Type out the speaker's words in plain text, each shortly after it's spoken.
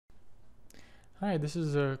Hi, this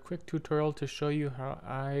is a quick tutorial to show you how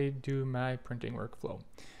I do my printing workflow.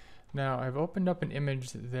 Now, I've opened up an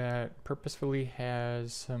image that purposefully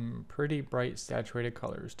has some pretty bright saturated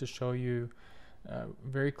colors to show you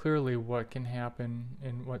very clearly what can happen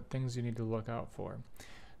and what things you need to look out for.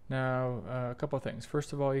 Now, a couple things.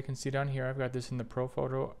 First of all, you can see down here I've got this in the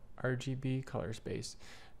ProPhoto RGB color space.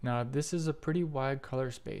 Now, this is a pretty wide color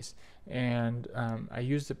space, and I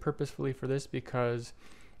used it purposefully for this because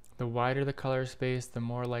the wider the color space, the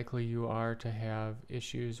more likely you are to have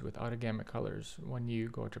issues with out of gamut colors when you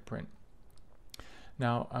go to print.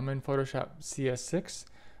 Now, I'm in Photoshop CS6,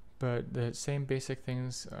 but the same basic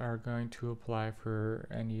things are going to apply for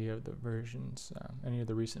any of the versions, any of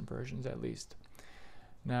the recent versions at least.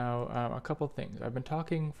 Now, a couple things. I've been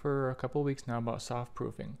talking for a couple weeks now about soft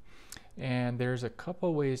proofing, and there's a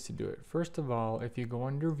couple ways to do it. First of all, if you go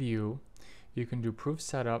under View, you can do Proof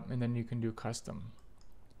Setup, and then you can do Custom.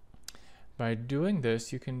 By doing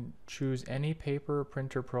this, you can choose any paper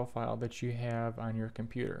printer profile that you have on your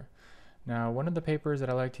computer. Now, one of the papers that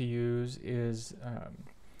I like to use is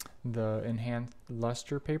the enhanced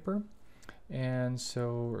luster paper, and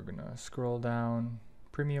so we're going to scroll down.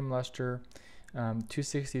 Premium luster,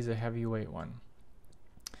 260 is a heavyweight one.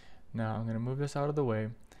 Now I'm going to move this out of the way,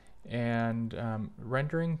 and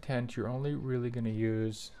rendering tint you're only really going to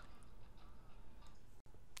use.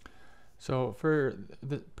 So for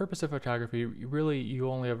the purpose of photography, you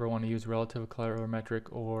only ever want to use relative colorimetric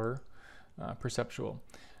or perceptual.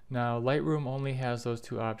 Now Lightroom only has those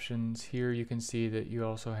two options. Here you can see that you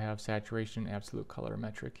also have saturation and absolute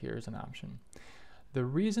colorimetric here as an option. The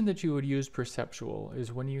reason that you would use perceptual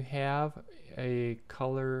is when you have a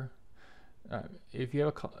color, if you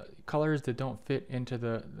have colors that don't fit into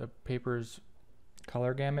the paper's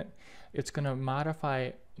color gamut, it's going to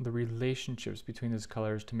modify the relationships between those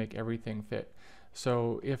colors to make everything fit.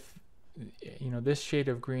 So if this shade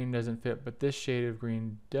of green doesn't fit, but this shade of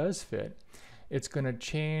green does fit, it's going to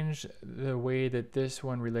change the way that this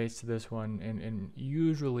one relates to this one, and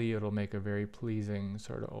usually it'll make a very pleasing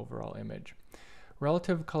sort of overall image.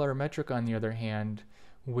 Relative colorimetric, on the other hand,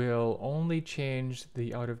 will only change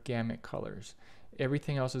the out of gamut colors.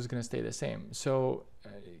 Everything else is going to stay the same. So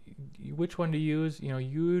which one to use?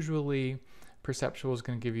 Usually perceptual is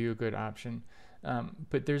going to give you a good option,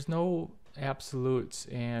 but there's no absolutes,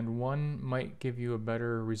 and one might give you a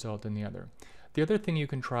better result than the other. The other thing you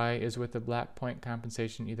can try is with the black point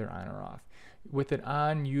compensation either on or off. With it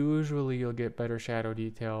on, usually you'll get better shadow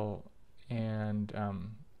detail, and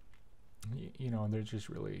there's just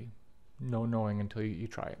really no knowing until you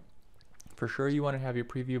try it. For sure you want to have your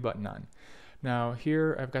preview button on. Now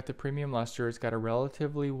here I've got the premium luster. It's got a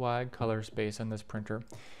relatively wide color space on this printer,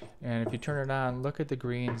 and if you turn it on, look at the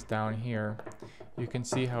greens down here. You can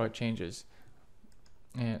see how it changes.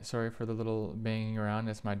 And sorry for the little banging around.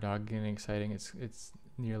 That's my dog getting exciting. It's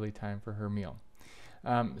nearly time for her meal.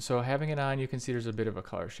 So having it on, you can see there's a bit of a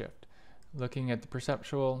color shift. Looking at the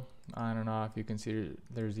perceptual on and off, you can see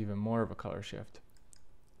there's even more of a color shift.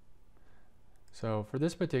 So for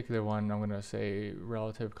this particular one, I'm going to say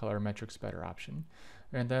relative colorimetric's better option.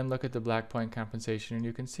 And then look at the black point compensation, and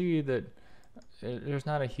you can see that there's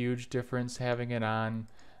not a huge difference. Having it on,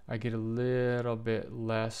 I get a little bit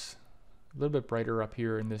less, a little bit brighter up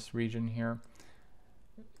here in this region here.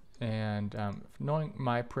 And knowing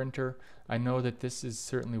my printer, I know that this is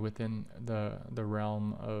certainly within the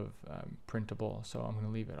realm of printable, so I'm going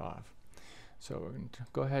to leave it off. So we're going to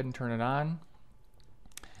go ahead and turn it on,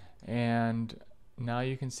 and now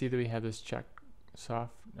you can see that we have this check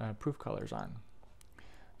soft proof colors on.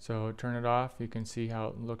 So turn it off, you can see how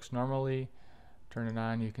it looks normally. Turn it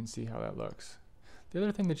on, you can see how that looks. The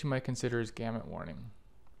other thing that you might consider is gamut warning,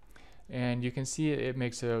 and you can see it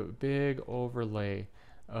makes a big overlay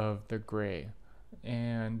of the gray,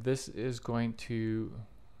 and this is going to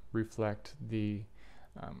reflect the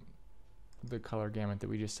color gamut that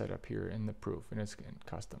we just set up here in the proof, and it's in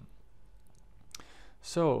custom.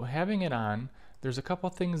 So having it on, there's a couple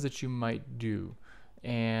things that you might do,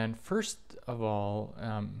 and first of all,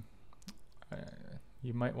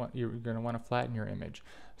 you're going to want to flatten your image.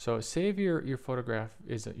 So save your photograph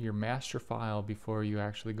is your master file before you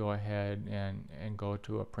actually go ahead and go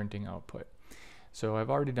to a printing output. So I've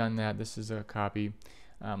already done that. This is a copy.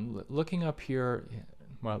 Looking up here,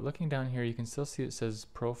 looking down here, you can still see it says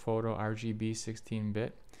ProPhoto RGB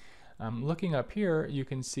 16-bit. Looking up here, you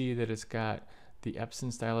can see that it's got the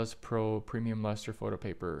Epson Stylus Pro Premium Luster photo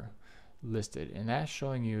paper listed, and that's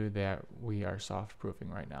showing you that we are soft proofing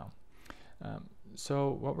right now. So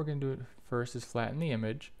what we're going to do first is flatten the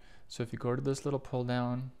image. So if you go to this little pull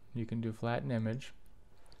down, you can do flatten image.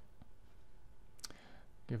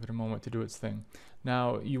 give it a moment to do its thing.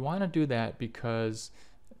 Now you want to do that because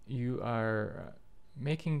you are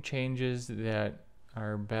making changes that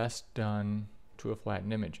are best done to a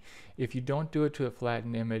flattened image. If you don't do it to a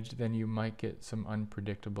flattened image, then you might get some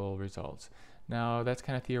unpredictable results. Now that's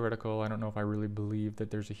kind of theoretical. I don't know if I really believe that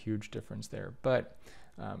there's a huge difference there, but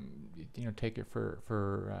you know, take it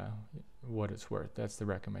for what it's worth. That's the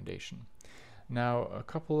recommendation. Now, a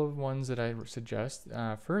couple of ones that I suggest.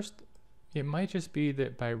 First, it might just be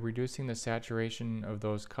that by reducing the saturation of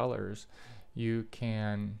those colors, you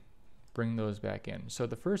can bring those back in. So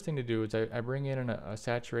the first thing to do is I bring in a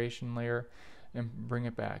saturation layer and bring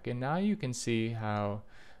it back. And now you can see how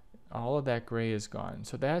all of that gray is gone.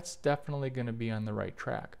 So that's definitely going to be on the right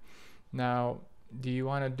track. Now, do you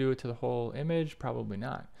want to do it to the whole image? Probably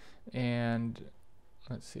not. And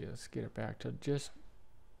let's see, let's get it back to just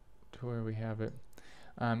to where we have it.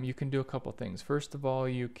 You can do a couple things. First of all,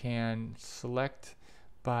 you can select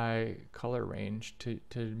by color range to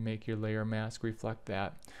make your layer mask reflect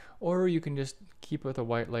that, or you can just keep with a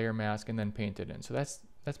white layer mask and then paint it in. So that's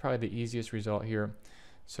probably the easiest result here.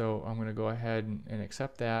 So I'm going to go ahead and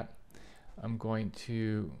accept that. I'm going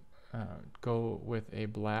to go with a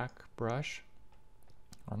black brush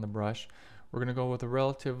on the brush. We're going to go with a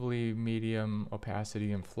relatively medium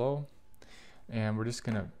opacity and flow, and we're just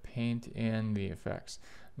going to paint in the effects.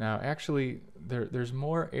 Now actually there's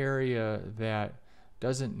more area that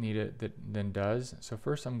doesn't need it than does. So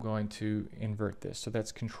first I'm going to invert this. So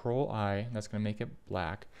that's Control I, that's going to make it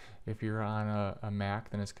black. If you're on a Mac,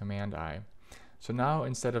 then it's Command I. So now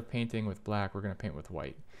instead of painting with black, we're going to paint with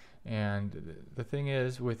white. And the thing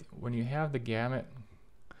is, when you have the gamut,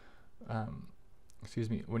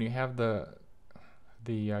 when you have the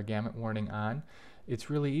gamut warning on, it's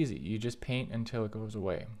really easy. You just paint until it goes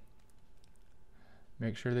away.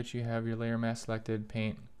 Make sure that you have your layer mask selected,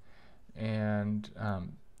 paint, and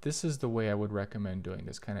this is the way I would recommend doing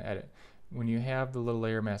this kind of edit. When you have the little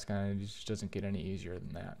layer mask on, it just doesn't get any easier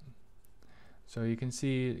than that. So you can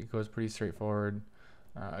see it goes pretty straightforward.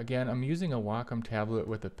 Again, I'm using a Wacom tablet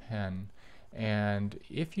with a pen, and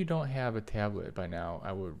if you don't have a tablet by now,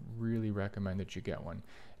 I would really recommend that you get one.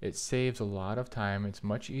 It saves a lot of time. It's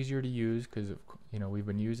much easier to use because, you know, we've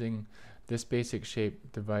been using this basic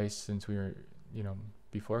shape device since we were, you know,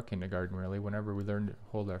 before kindergarten, really, whenever we learned to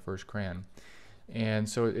hold our first crayon. And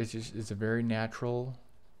so it's a very natural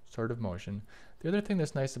sort of motion. The other thing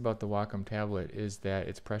that's nice about the Wacom tablet is that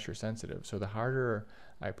it's pressure sensitive. So the harder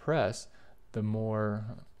I press, the more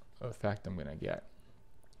effect I'm going to get.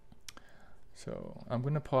 So I'm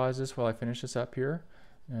going to pause this while I finish this up here,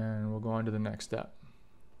 and we'll go on to the next step.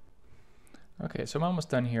 Okay, so I'm almost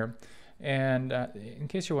done here. And in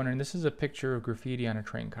case you're wondering, this is a picture of graffiti on a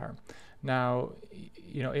train car. Now,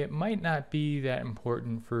 you know, it might not be that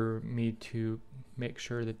important for me to make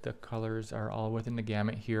sure that the colors are all within the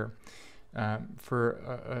gamut here for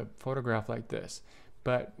a photograph like this.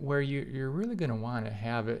 But where you're really going to want to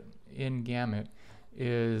have it in gamut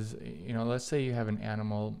is, you know, let's say you have an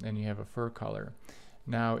animal and you have a fur color.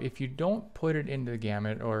 Now, if you don't put it into the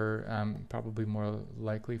gamut, or probably more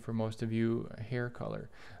likely for most of you, hair color,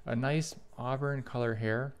 a nice auburn color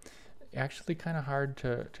hair, actually kind of hard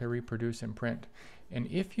to reproduce in print. And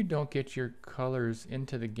if you don't get your colors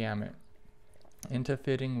into the gamut, into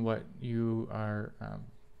fitting what you are,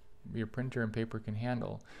 your printer and paper can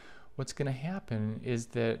handle, what's going to happen is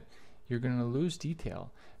that you're going to lose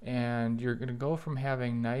detail, and you're going to go from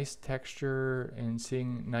having nice texture and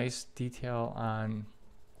seeing nice detail on,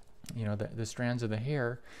 you know, the strands of the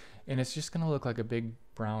hair, and it's just going to look like a big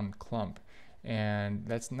brown clump, and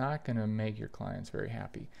that's not going to make your clients very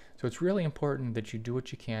happy. So it's really important that you do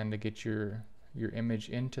what you can to get your image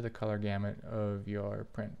into the color gamut of your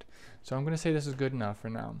print. So I'm going to say this is good enough for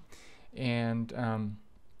now, and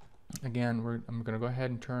again, I'm going to go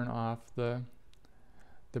ahead and turn off the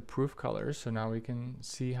proof colors, so now we can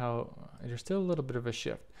see how there's still a little bit of a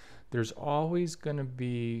shift. There's always going to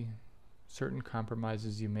be certain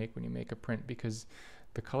compromises you make when you make a print, because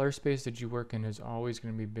the color space that you work in is always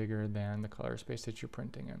going to be bigger than the color space that you're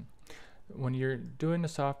printing in. When you're doing the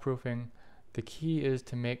soft proofing, the key is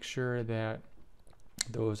to make sure that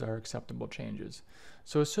those are acceptable changes.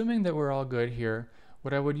 So assuming that we're all good here,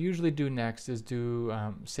 what I would usually do next is do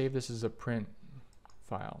save this as a print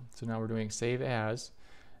file. So now we're doing save as,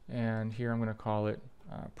 and here I'm going to call it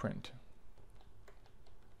print.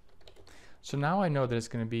 So now I know that it's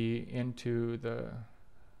going to be into the,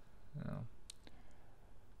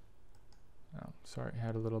 sorry, I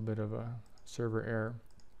had a little bit of a server error.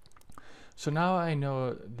 So now I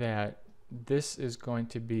know that this is going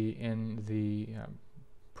to be in the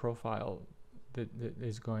profile that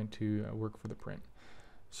is going to work for the print.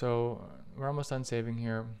 So we're almost done saving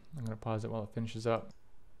here. I'm going to pause it while it finishes up.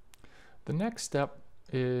 The next step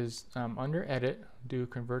is under Edit, do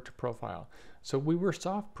Convert to Profile. So we were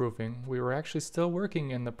soft proofing. We were actually still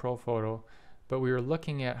working in the Pro Photo, but we were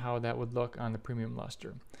looking at how that would look on the Premium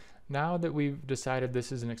Luster. Now that we've decided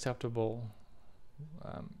this is an acceptable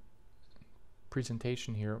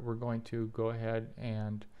presentation here, we're going to go ahead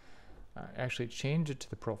and actually change it to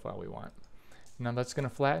the profile we want. Now that's going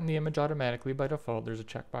to flatten the image automatically by default. There's a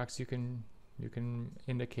checkbox you can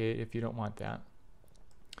indicate if you don't want that.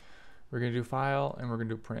 We're going to do File and we're going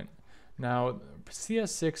to do Print. Now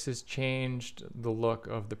CS6 has changed the look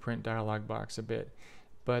of the print dialog box a bit,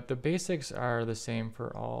 but the basics are the same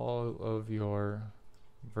for all of your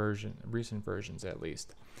recent versions at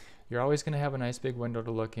least. You're always going to have a nice big window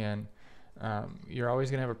to look in. You're always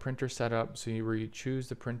going to have a printer set up where you choose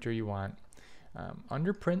the printer you want.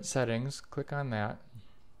 Under Print Settings, click on that,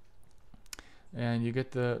 and you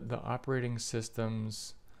get the operating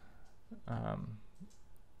system's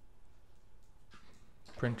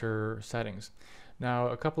printer settings. Now,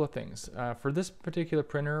 a couple of things. For this particular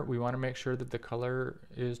printer, we want to make sure that the color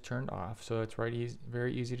is turned off. So it's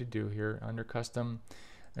very easy to do here under Custom,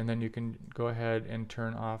 and then you can go ahead and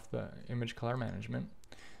turn off the image color management.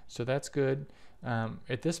 So that's good.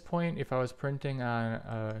 At this point, if I was printing on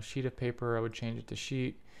a sheet of paper, I would change it to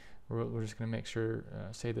sheet. We're just going to make sure,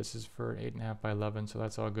 say this is for 8.5 by 11, so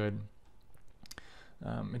that's all good.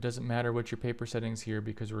 It doesn't matter what your paper settings here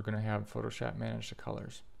because we're going to have Photoshop manage the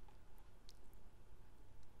colors.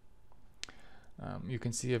 You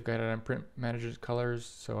can see I've got it on Print Manager's colors,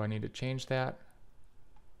 so I need to change that.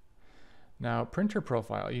 Now, printer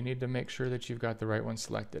profile, you need to make sure that you've got the right one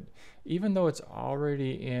selected. Even though it's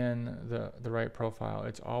already in the right profile,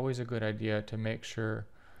 it's always a good idea to make sure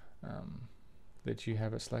that you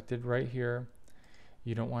have it selected right here.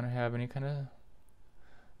 You don't want to have any kind of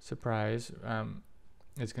surprise.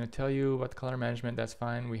 It's going to tell you about the color management. That's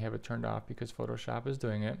fine. We have it turned off because Photoshop is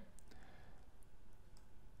doing it.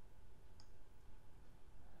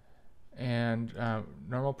 And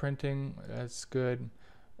normal printing, that's good.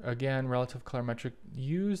 Again, relative colorimetric,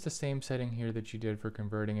 use the same setting here that you did for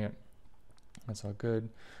converting it. That's all good.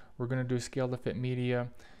 We're going to do scale to fit media,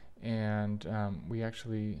 and we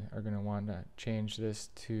actually are going to want to change this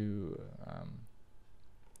to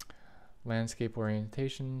landscape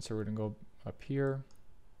orientation. So we're going to go up here,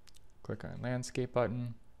 click on landscape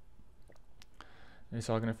button. And it's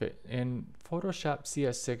all going to fit. In Photoshop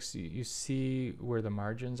CS6, you see where the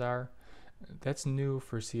margins are. That's new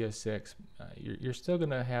for CS6. You're still going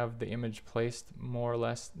to have the image placed more or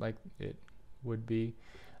less like it would be.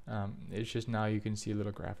 It's just now you can see a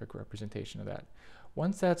little graphic representation of that.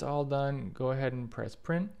 Once that's all done, go ahead and press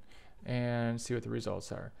print and see what the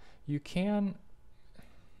results are. You can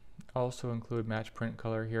also include match print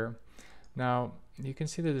color here. Now you can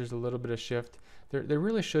see that there's a little bit of shift. There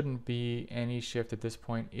really shouldn't be any shift at this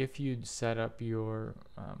point if you set up your,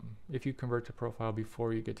 if you convert to profile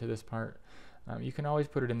before you get to this part. You can always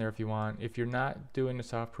put it in there if you want. If you're not doing the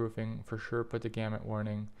soft proofing, for sure put the gamut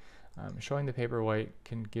warning. Showing the paper white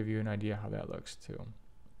can give you an idea how that looks too.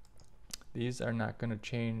 These are not going to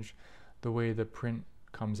change the way the print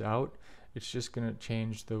comes out. It's just going to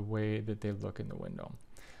change the way that they look in the window.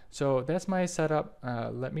 So that's my setup.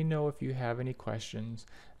 Let me know if you have any questions.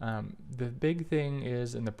 The big thing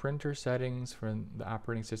is in the printer settings for the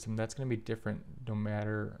operating system, that's going to be different no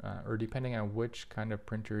matter, or depending on which kind of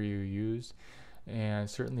printer you use, and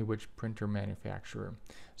certainly which printer manufacturer.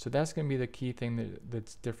 So that's going to be the key thing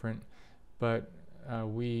that's different, but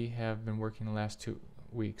we have been working the last 2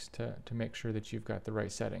 weeks to make sure that you've got the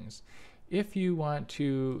right settings. If you want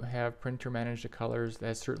to have printer manage the colors,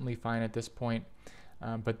 that's certainly fine at this point.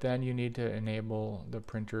 But then you need to enable the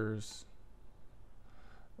printer's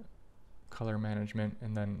color management,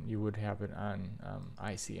 and then you would have it on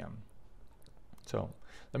ICM. So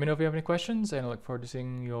let me know if you have any questions, and I look forward to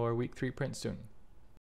seeing your week 3 print soon.